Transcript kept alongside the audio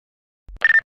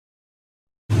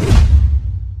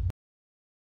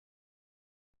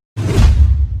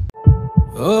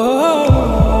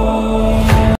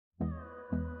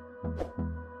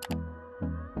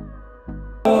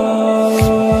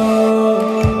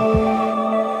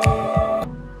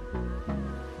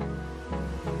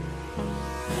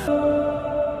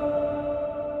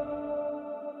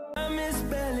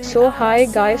So hi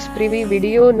guys, privy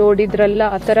video ನೋಡಿದ್ರಲ್ಲ,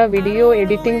 ಆತರ video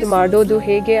editing ಮಾಡೋದು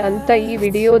ಹೇಗೆ ಅಂತ ಈ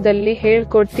ವಿಡಿಯೋದಲ್ಲಿ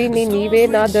ಹೇಳ್ಕೊಡ್ತೀನಿ.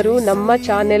 ನೀವೇನಾದರೂ ನಮ್ಮ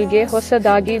ಚಾನೆಲ್ಗೆ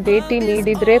ಹೊಸದಾಗಿ ಭೇಟಿ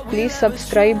ನೀಡಿದ್ರೆ ಪ್ಲೀಸ್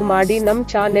ಸಬ್ಸ್ಕ್ರೈಬ್ ಮಾಡಿ ನಮ್ಮ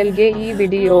ಚಾನೆಲ್ಗೆ. ಈ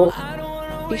ವಿಡಿಯೋ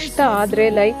ಇಷ್ಟ ಆದ್ರೆ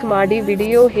ಲೈಕ್ ಮಾಡಿ,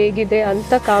 ವಿಡಿಯೋ ಹೇಗಿದೆ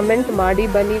ಅಂತ ಕಾಮೆಂಟ್ ಮಾಡಿ.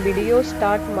 ಬನ್ನಿ ವಿಡಿಯೋ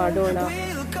ಸ್ಟಾರ್ಟ್ ಮಾಡೋಣ.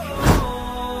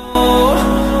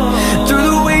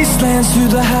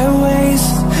 Through the highways,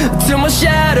 till my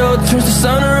shadow turns to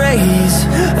sun rays,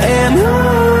 and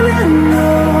on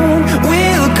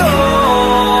we'll go.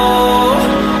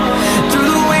 Through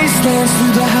the wastelands,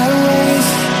 through the highways,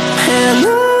 and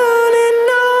on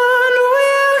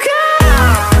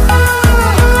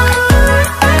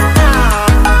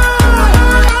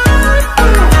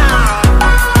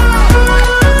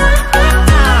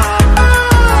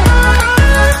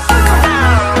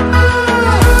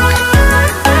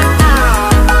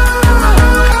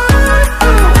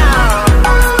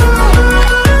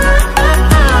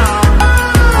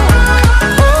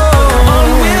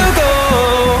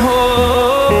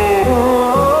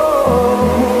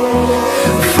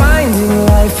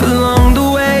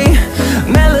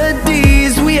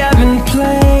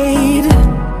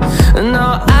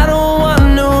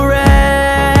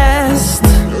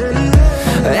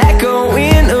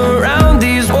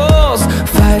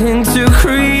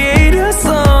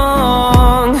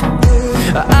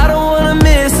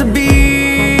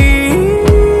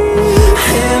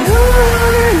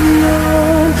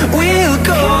we'll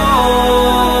go.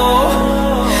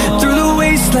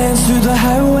 Through the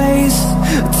highways,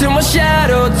 till my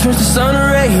shadow turns to sun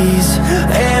rays,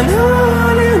 and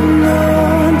on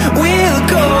we'll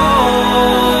go.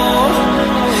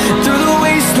 Through the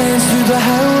wastelands, through the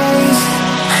highways,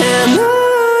 and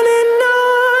on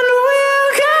we'll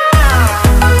go.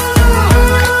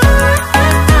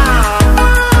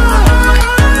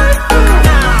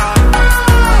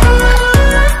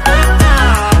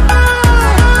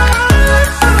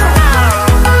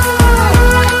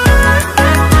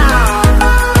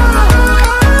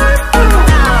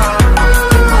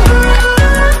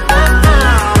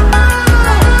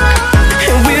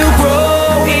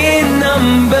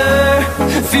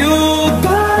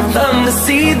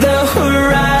 See the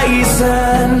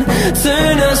horizon,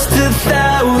 turn us to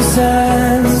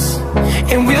thousands,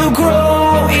 and we'll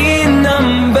grow in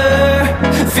number,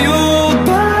 fueled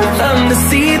by them to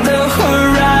see the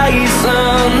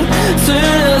horizon,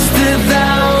 turn us to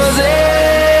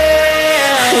thousands,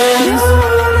 and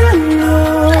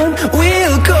on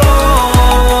we'll go.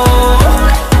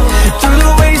 Through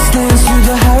the wastelands, through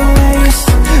the highways,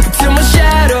 till my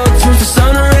shadow turns to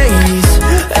sun rays,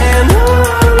 and on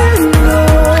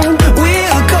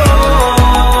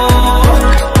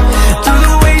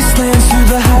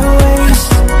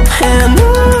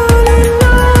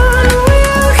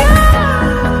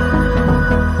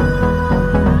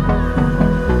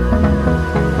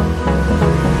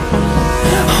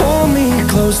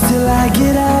till I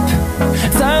get up.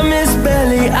 Time is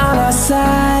barely on our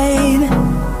side.